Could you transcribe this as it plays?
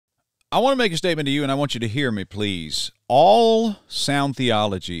I want to make a statement to you, and I want you to hear me, please. All sound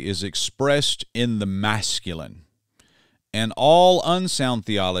theology is expressed in the masculine, and all unsound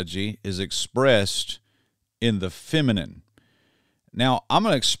theology is expressed in the feminine. Now, I'm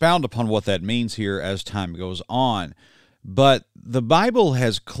going to expound upon what that means here as time goes on, but the Bible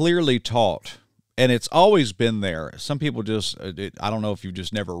has clearly taught, and it's always been there. Some people just, I don't know if you've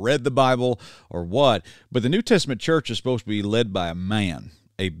just never read the Bible or what, but the New Testament church is supposed to be led by a man,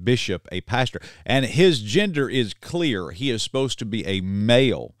 a bishop, a pastor, and his gender is clear. He is supposed to be a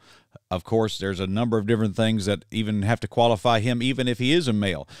male. Of course, there's a number of different things that even have to qualify him, even if he is a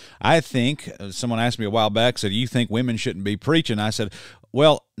male. I think, someone asked me a while back, said, you think women shouldn't be preaching? I said,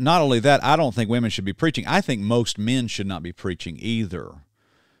 well, not only that, I don't think women should be preaching. I think most men should not be preaching either.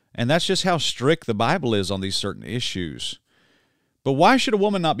 And that's just how strict the Bible is on these certain issues. But why should a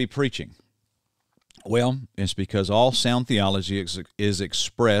woman not be preaching? Well, it's because all sound theology is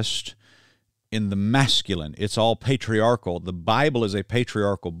expressed in the masculine. It's all patriarchal. The Bible is a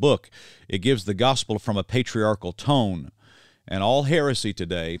patriarchal book. It gives the gospel from a patriarchal tone. And all heresy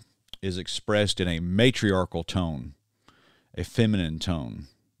today is expressed in a matriarchal tone, a feminine tone,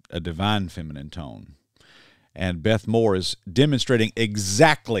 a divine feminine tone. And Beth Moore is demonstrating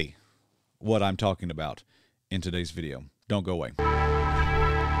exactly what I'm talking about in today's video. Don't go away.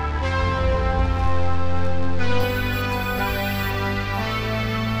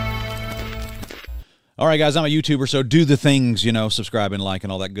 All right, guys, I'm a YouTuber, so do the things, you know, subscribe and like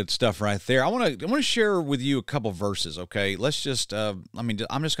and all that good stuff right there. I want to share with you a couple verses, okay? Let's just, I'm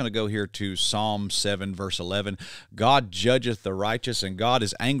just going to go here to Psalm 7, verse 11. God judgeth the righteous, and God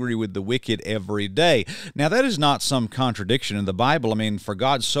is angry with the wicked every day. Now, that is not some contradiction in the Bible. I mean, for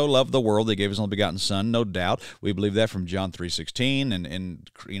God so loved the world, He gave His only begotten Son, no doubt. We believe that from John 3:16, and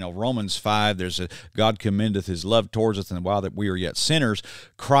you know, Romans 5, there's a God commendeth His love towards us, and while that we are yet sinners,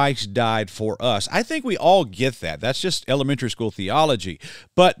 Christ died for us. I think we all get that. That's just elementary school theology.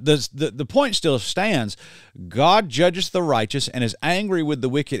 But the point still stands. God judges the righteous and is angry with the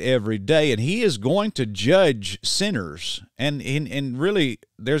wicked every day, and He is going to judge sinners. And really,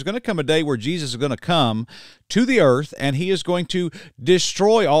 there's going to come a day where Jesus is going to come to the earth, and He is going to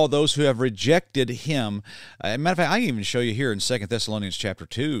destroy all those who have rejected Him. Matter of fact, I can even show you here in 2 Thessalonians chapter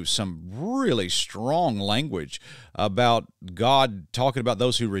 2 some really strong language about God talking about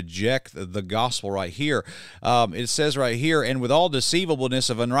those who reject the gospel right here. It says right here, and with all deceivableness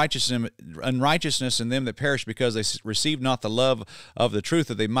of unrighteousness in them that perish, because they receive not the love of the truth,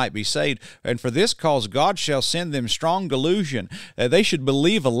 that they might be saved. And for this cause God shall send them strong delusion, that they should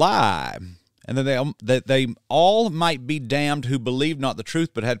believe a lie, and that they all might be damned who believed not the truth,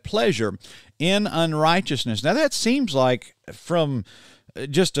 but had pleasure in unrighteousness. Now that seems like, from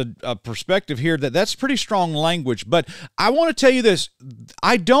just a perspective here, that's pretty strong language. But I want to tell you this,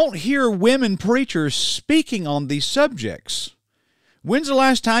 I don't hear women preachers speaking on these subjects. When's the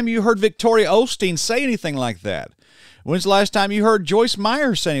last time you heard Victoria Osteen say anything like that? When's the last time you heard Joyce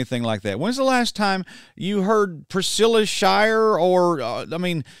Meyer say anything like that? When's the last time you heard Priscilla Shirer, or,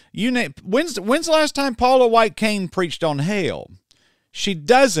 when's the last time Paula White Cain preached on hell? She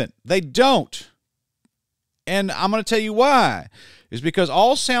doesn't. They don't. And I'm going to tell you why. It's because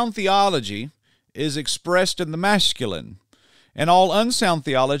all sound theology is expressed in the masculine, and all unsound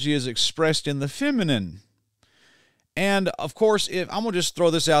theology is expressed in the feminine. And, of course, I'm going to just throw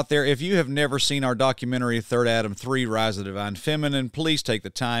this out there. If you have never seen our documentary, Third Adam 3, Rise of the Divine Feminine, please take the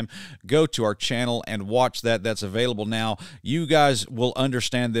time, go to our channel and watch that. That's available now. You guys will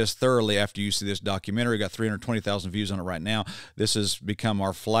understand this thoroughly after you see this documentary. We've got 320,000 views on it right now. This has become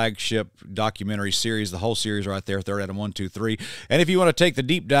our flagship documentary series, the whole series right there, Third Adam 1, 2, 3. And if you want to take the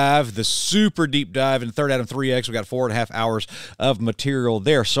deep dive, the super deep dive in Third Adam 3X, we've got 4.5 hours of material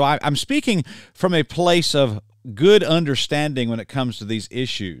there. So I'm speaking from a place of good understanding when it comes to these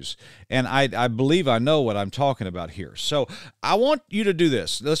issues, and I believe I know what I'm talking about here. So I want you to do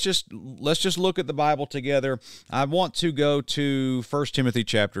this. Let's just look at the Bible together. I want to go to 1 Timothy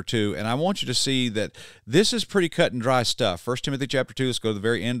chapter 2, and I want you to see that this is pretty cut and dry stuff. 1 Timothy chapter 2, let's go to the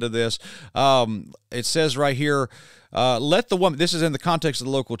very end of this. It says right here, let the woman, this is in the context of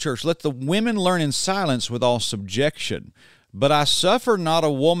the local church, let the women learn in silence with all subjection. But I suffer not a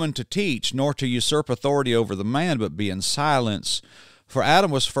woman to teach, nor to usurp authority over the man, but be in silence. For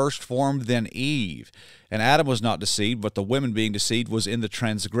Adam was first formed, then Eve. And Adam was not deceived, but the woman being deceived was in the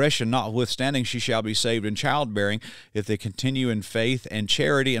transgression. Notwithstanding, she shall be saved in childbearing, if they continue in faith and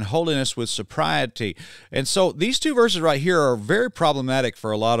charity and holiness with sobriety. And so these two verses right here are very problematic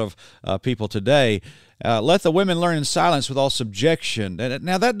for a lot of people today. Let the women learn in silence with all subjection.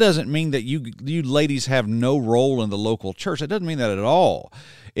 Now, that doesn't mean that you ladies have no role in the local church. That doesn't mean that at all.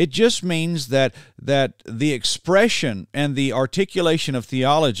 It just means that the expression and the articulation of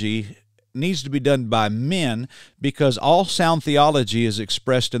theology needs to be done by men, because all sound theology is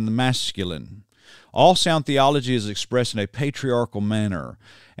expressed in the masculine. All sound theology is expressed in a patriarchal manner,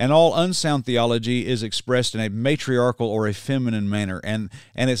 and all unsound theology is expressed in a matriarchal or a feminine manner. And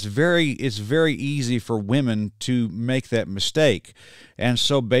it's very easy for women to make that mistake. And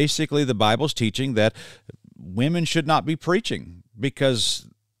so basically the Bible's teaching that women should not be preaching, because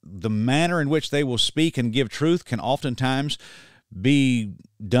the manner in which they will speak and give truth can oftentimes be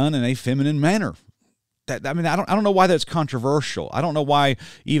done in a feminine manner. I don't know why that's controversial. I don't know why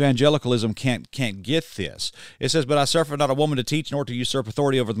evangelicalism can't get this. It says, "But I suffer not a woman to teach, nor to usurp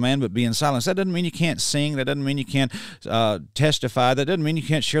authority over the man, but be in silence." That doesn't mean you can't sing. That doesn't mean you can't testify. That doesn't mean you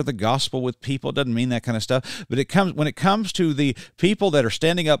can't share the gospel with people. It doesn't mean that kind of stuff. But when it comes to the people that are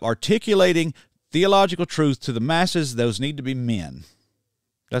standing up articulating theological truth to the masses, those need to be men.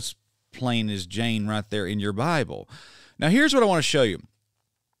 That's plain as Jane right there in your Bible. Now, here's what I want to show you.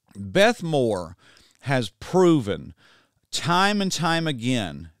 Beth Moore has proven time and time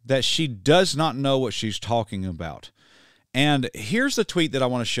again that she does not know what she's talking about. And here's the tweet that I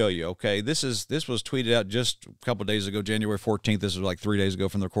want to show you, okay? This was tweeted out just a couple of days ago, January 14th. This was like 3 days ago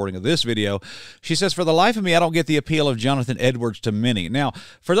from the recording of this video. She says, "For the life of me, I don't get the appeal of Jonathan Edwards to many." Now,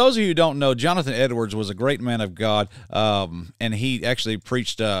 for those of you who don't know, Jonathan Edwards was a great man of God, and he actually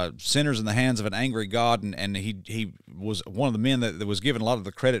preached sinners in the hands of an angry God, and he was one of the men that was given a lot of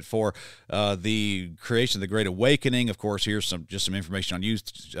the credit for the creation of the Great Awakening. Of course, here's some information on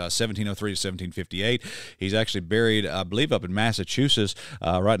youth, 1703 to 1758. He's actually buried, I believe, up in Massachusetts,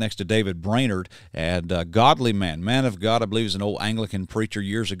 right next to David Brainerd, and godly man of God. I believe he's an old Anglican preacher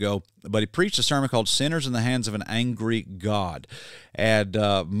years ago, but he preached a sermon called "Sinners in the Hands of an Angry God," and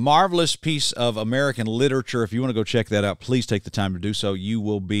marvelous piece of American literature. If you want to go check that out, please take the time to do so.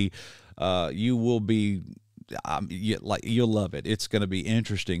 You'll love it. It's going to be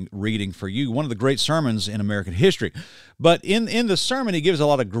interesting reading for you. One of the great sermons in American history. But in the sermon, he gives a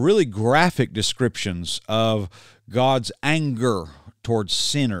lot of really graphic descriptions of God's anger towards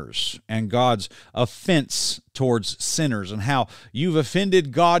sinners and God's offense towards sinners, and how you've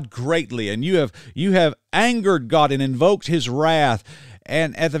offended God greatly, and you have angered God and invoked his wrath.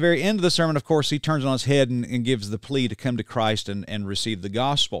 And at the very end of the sermon, of course, he turns on his head and gives the plea to come to Christ and receive the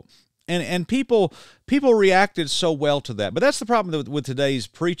gospel. And people reacted so well to that. But that's the problem with today's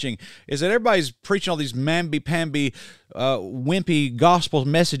preaching, is that everybody's preaching all these mamby-pamby, wimpy gospel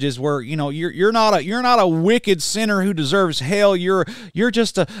messages where, you're not a wicked sinner who deserves hell. You're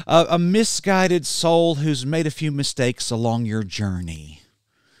just a misguided soul who's made a few mistakes along your journey.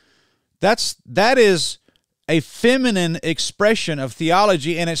 That is a feminine expression of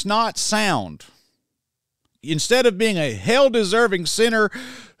theology, and it's not sound. Instead of being a hell-deserving sinner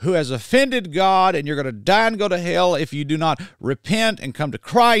who has offended God, and you're going to die and go to hell if you do not repent and come to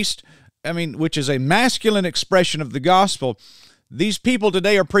Christ, which is a masculine expression of the gospel, these people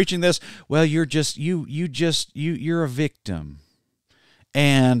today are preaching this, well, you're a victim.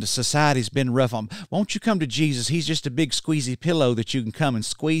 And society's been rough on. Won't you come to Jesus? He's just a big squeezy pillow that you can come and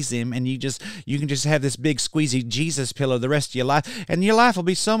squeeze him, and you can just have this big squeezy Jesus pillow the rest of your life, and your life will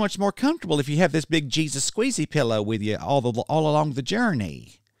be so much more comfortable if you have this big Jesus squeezy pillow with you all along the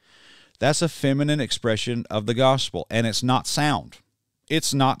journey. That's a feminine expression of the gospel, and it's not sound.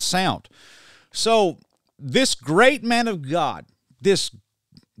 It's not sound. So this great man of God, this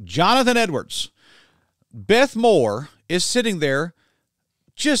Jonathan Edwards, Beth Moore is sitting there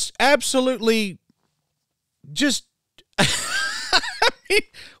just absolutely,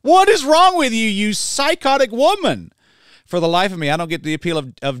 what is wrong with you, you psychotic woman? For the life of me, I don't get the appeal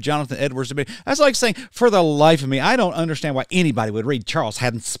of Jonathan Edwards to me. That's like saying, for the life of me, I don't understand why anybody would read Charles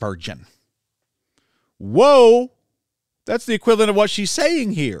Haddon Spurgeon. Whoa, that's the equivalent of what she's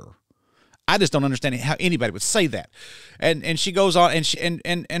saying here. I just don't understand how anybody would say that. And she goes on,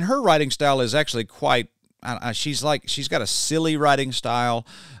 and her writing style is actually quite. She's got a silly writing style.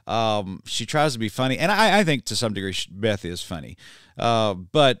 She tries to be funny, and I think to some degree Beth is funny.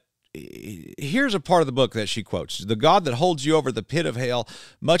 But here's a part of the book that she quotes: "The God that holds you over the pit of hell,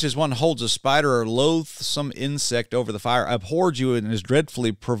 much as one holds a spider or loathsome insect over the fire, abhors you and is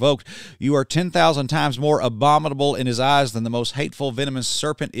dreadfully provoked. You are 10,000 times more abominable in his eyes than the most hateful, venomous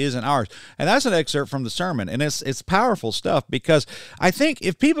serpent is in ours." And that's an excerpt from the sermon, and it's powerful stuff, because I think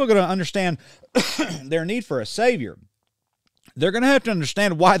if people are going to understand their need for a Savior, they're going to have to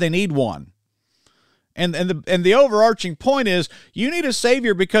understand why they need one. And the overarching point is, you need a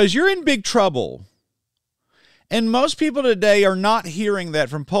Savior because you're in big trouble. And most people today are not hearing that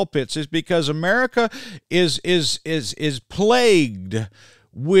from pulpits, is because America is plagued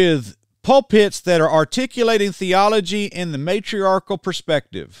with pulpits that are articulating theology in the matriarchal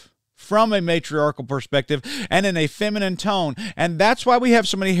perspective, from a matriarchal perspective, and in a feminine tone. And that's why we have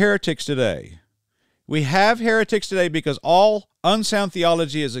so many heretics today. We have heretics today because all unsound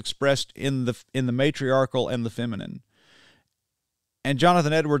theology is expressed in the matriarchal and the feminine. And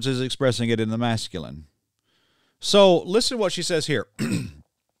Jonathan Edwards is expressing it in the masculine. So listen to what she says here.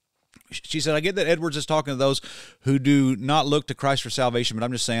 She said, I get that Edwards is talking to those who do not look to Christ for salvation, but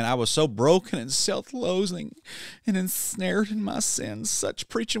I'm just saying, I was so broken and self-loathing and ensnared in my sins. Such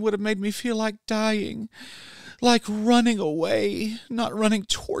preaching would have made me feel like dying, like running away, not running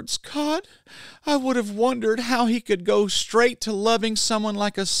towards God. I would have wondered how he could go straight to loving someone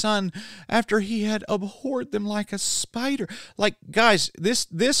like a son after he had abhorred them like a spider. Like, guys,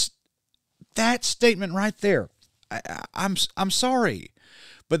 that statement right there, I'm sorry,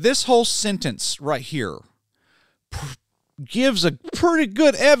 but this whole sentence right here gives a pretty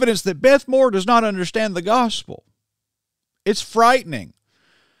good evidence that Beth Moore does not understand the gospel. It's frightening.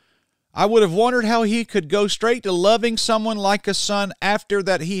 I would have wondered how he could go straight to loving someone like a son after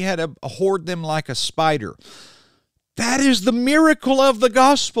that he had abhorred them like a spider. That is the miracle of the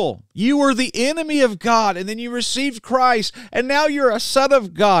gospel. You were the enemy of God, and then you received Christ, and now you're a son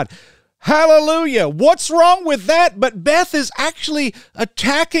of God. Hallelujah. What's wrong with that? But Beth is actually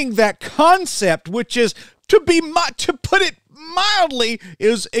attacking that concept, which is, to put it mildly,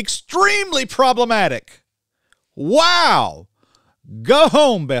 is extremely problematic. Wow. Go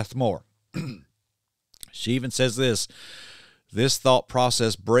home, Beth Moore. She even says this thought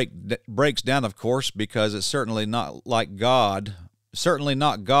process breaks down, of course, because it's certainly not like God, because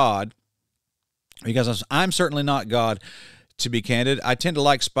I'm certainly not God. To be candid, I tend to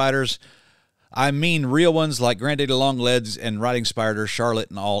like spiders. I mean real ones like Granddaddy Longlegs and Riding Spider, Charlotte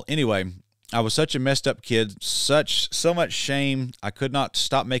and all. Anyway, I was such a messed up kid, so much shame. I could not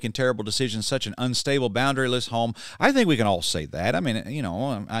stop making terrible decisions, such an unstable, boundaryless home. I think we can all say that. I mean, you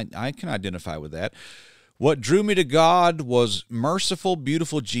know, I can identify with that. What drew me to God was merciful,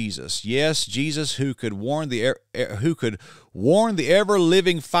 beautiful Jesus. Yes, Jesus who could warn the ever-living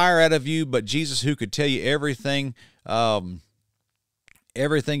fire out of you, but Jesus who could tell you everything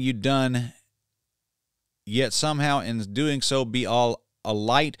you'd done, yet somehow in doing so be all a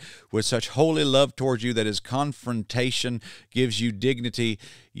light with such holy love towards you that his confrontation gives you dignity.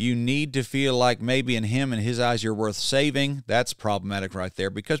 You need to feel like maybe in him and his eyes you're worth saving. That's problematic right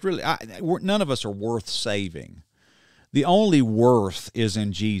there, because really none of us are worth saving. The only worth is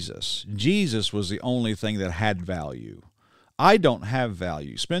in Jesus. Jesus was the only thing that had value. I don't have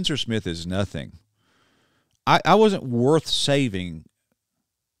value. Spencer Smith is nothing. I wasn't worth saving.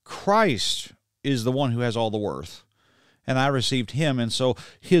 Christ is the one who has all the worth. And I received him, and so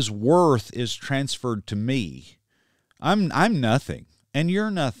his worth is transferred to me. I'm nothing, and you're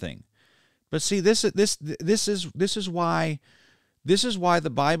nothing. But see, this is why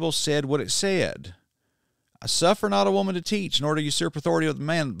the Bible said what it said. Suffer not a woman to teach, nor to usurp authority of the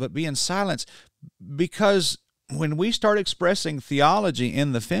man, but be in silence. Because when we start expressing theology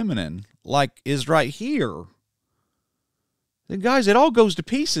in the feminine, like is right here, then guys, it all goes to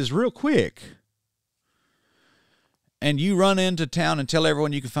pieces real quick. And you run into town and tell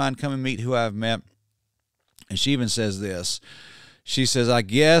everyone you can find, come and meet who I've met. And she even says this. She says, I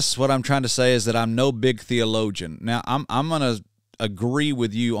guess what I'm trying to say is that I'm no big theologian. Now, I'm going to agree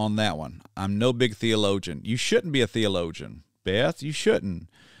with you on that one. I'm no big theologian. You shouldn't be a theologian, Beth. You shouldn't.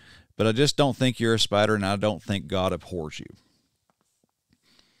 But I just don't think you're a spider, and I don't think God abhors you.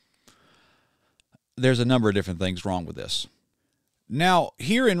 There's a number of different things wrong with this. Now,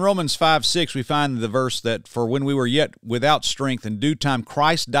 here in Romans 5:6, we find the verse that, for when we were yet without strength, in due time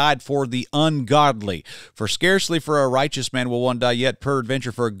Christ died for the ungodly. For scarcely for a righteous man will one die, yet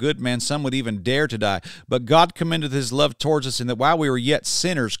peradventure for a good man some would even dare to die. But God commendeth his love towards us, in that while we were yet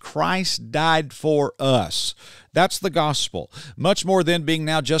sinners, Christ died for us. That's the gospel. Much more then, being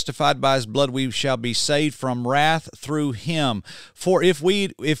now justified by his blood, we shall be saved from wrath through him. For if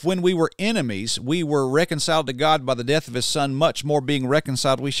when we were enemies, we were reconciled to God by the death of his Son, much more being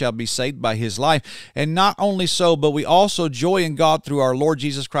reconciled, we shall be saved by his life. And not only so, but we also joy in God through our Lord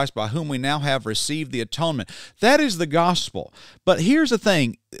Jesus Christ, by whom we now have received the atonement. That is the gospel. But here's the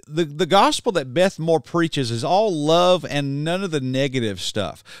thing. The gospel that Beth Moore preaches is all love and none of the negative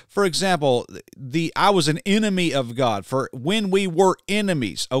stuff. For example, I was an enemy of God. For when we were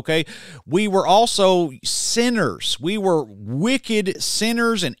enemies, okay, we were also sinners. We were wicked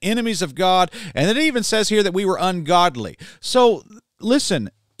sinners and enemies of God. And it even says here that we were ungodly. So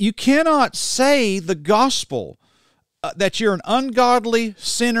listen, you cannot say the gospel that you're an ungodly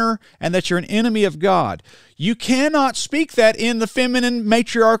sinner and that you're an enemy of God. You cannot speak that in the feminine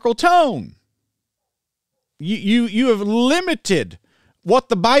matriarchal tone. You have limited what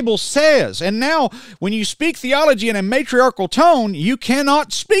the Bible says. And now, when you speak theology in a matriarchal tone, you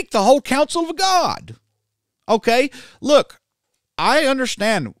cannot speak the whole counsel of God. Okay? Look, I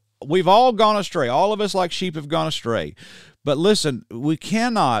understand we've all gone astray. All of us like sheep have gone astray. But listen, we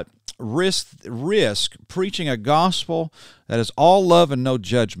cannot risk preaching a gospel that is all love and no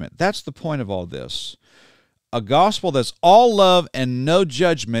judgment. That's the point of all this. A gospel that's all love and no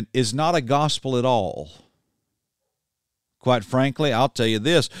judgment is not a gospel at all. Quite frankly, I'll tell you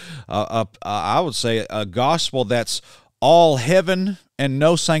this, I would say a gospel that's all heaven and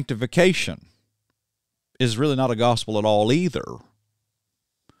no sanctification is really not a gospel at all either.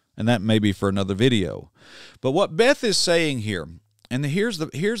 And that may be for another video. But what Beth is saying here, and here's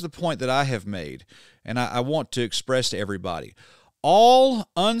the point that I have made, and I want to express to everybody. All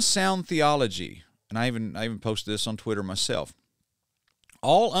unsound theology, and I even posted this on Twitter myself,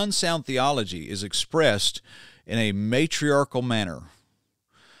 all unsound theology is expressed in a matriarchal manner.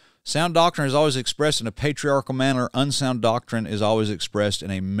 Sound doctrine is always expressed in a patriarchal manner. Unsound doctrine is always expressed in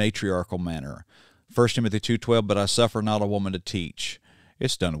a matriarchal manner. 1 Timothy 2:12, but I suffer not a woman to teach.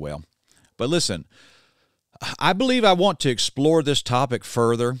 It's done well. But listen, I believe I want to explore this topic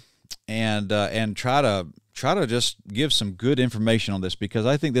further and try to just give some good information on this, because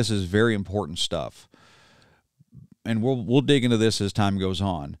I think this is very important stuff. And we'll dig into this as time goes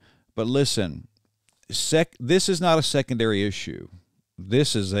on. But listen, this is not a secondary issue.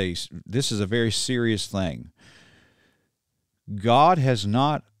 This is a very serious thing. God has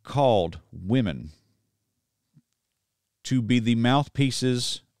not called women to be the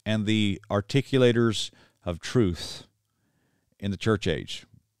mouthpieces and the articulators of truth in the church age.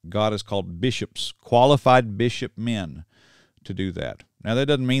 God has called bishops, qualified bishop men, to do that. Now, that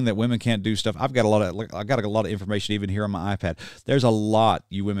doesn't mean that women can't do stuff. I've got a lot of information even here on my iPad. There's a lot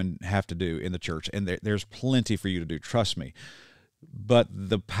you women have to do in the church, and there's plenty for you to do, trust me. But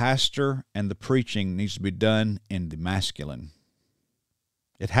the pastor and the preaching needs to be done in the masculine.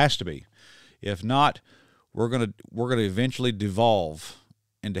 It has to be. If not, we're gonna eventually devolve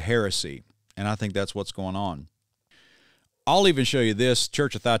into heresy, and I think that's what's going on. I'll even show you this.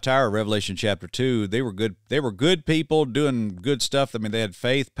 Church of Thyatira, Revelation chapter 2, they were good people doing good stuff. I mean, they had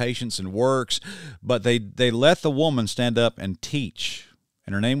faith, patience, and works, but they let the woman stand up and teach,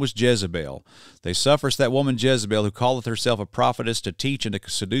 and her name was Jezebel. They suffers that woman Jezebel, who calleth herself a prophetess, to teach and to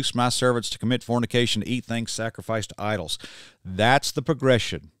seduce my servants, to commit fornication, to eat things sacrificed to idols. That's the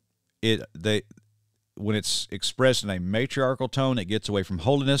progression. When it's expressed in a matriarchal tone, it gets away from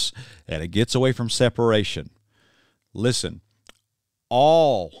holiness, and it gets away from separation. Listen,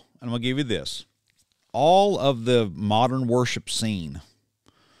 and I'm going to give you this, all of the modern worship scene,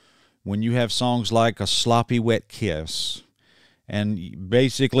 when you have songs like A Sloppy Wet Kiss, and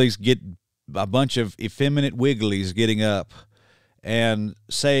basically get a bunch of effeminate wigglies getting up and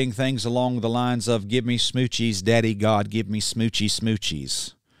saying things along the lines of, give me smoochies, Daddy God, give me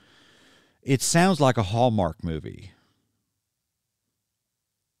smoochies. It sounds like a Hallmark movie.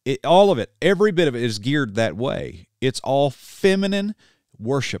 All of it, every bit of it is geared that way. It's all feminine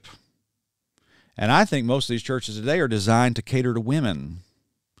worship. And I think most of these churches today are designed to cater to women.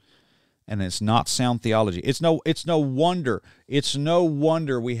 And it's not sound theology. It's no wonder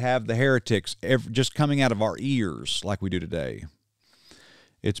we have the heretics just coming out of our ears like we do today.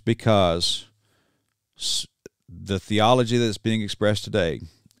 It's because the theology that's being expressed today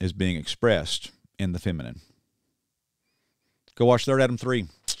is being expressed in the feminine. Go watch 3 Adam 3.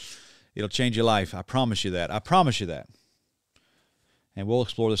 It'll change your life. I promise you that. I promise you that. And we'll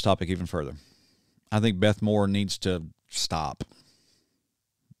explore this topic even further. I think Beth Moore needs to stop.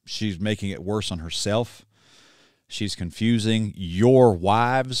 She's making it worse on herself. She's confusing your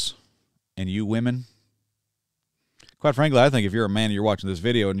wives and you women. Quite frankly, I think if you're a man and you're watching this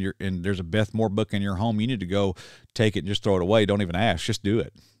video and there's a Beth Moore book in your home, you need to go take it and just throw it away. Don't even ask. Just do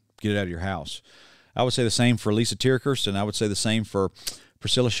it. Get it out of your house. I would say the same for Lisa Tierkirst, and I would say the same for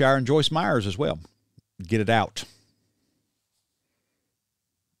Priscilla Shire and Joyce Myers as well. Get it out.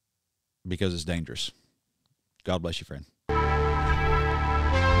 Because it's dangerous. God bless you, friend.